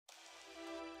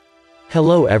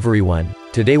Hello everyone,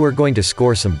 today we're going to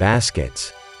score some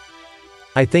baskets.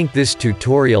 I think this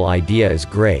tutorial idea is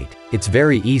great, it's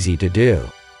very easy to do.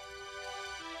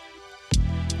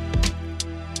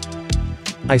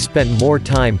 I spent more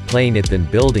time playing it than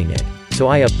building it, so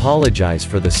I apologize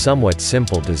for the somewhat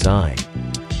simple design.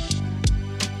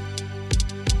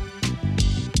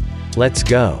 Let's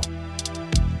go.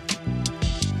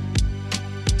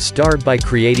 Start by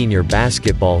creating your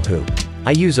basketball hoop.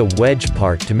 I use a wedge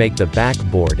part to make the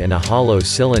backboard and a hollow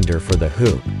cylinder for the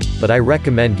hoop, but I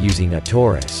recommend using a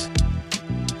torus.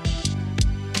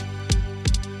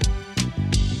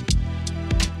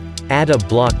 Add a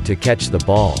block to catch the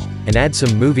ball, and add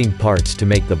some moving parts to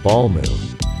make the ball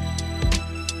move.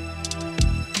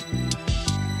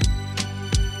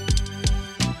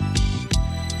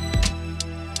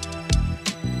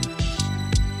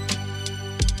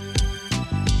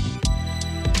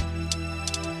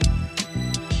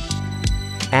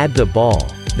 Add the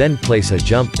ball, then place a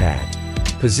jump pad.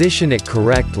 Position it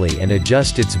correctly and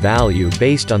adjust its value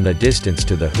based on the distance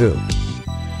to the hoop.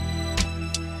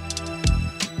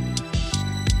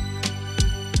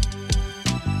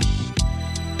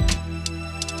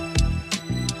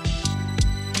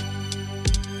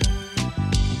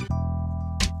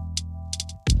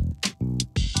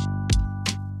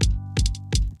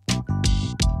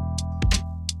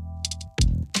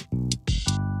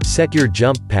 Set your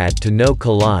jump pad to no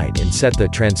collide and set the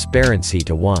transparency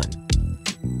to 1.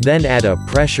 Then add a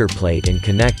pressure plate and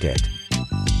connect it.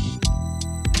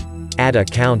 Add a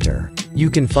counter. You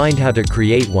can find how to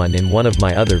create one in one of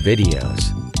my other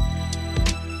videos.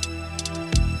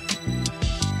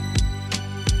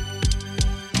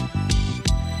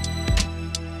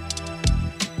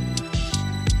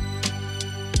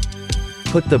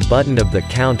 Put the button of the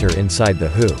counter inside the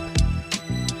hoop.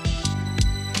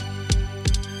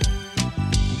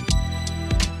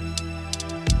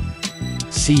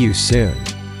 See you soon.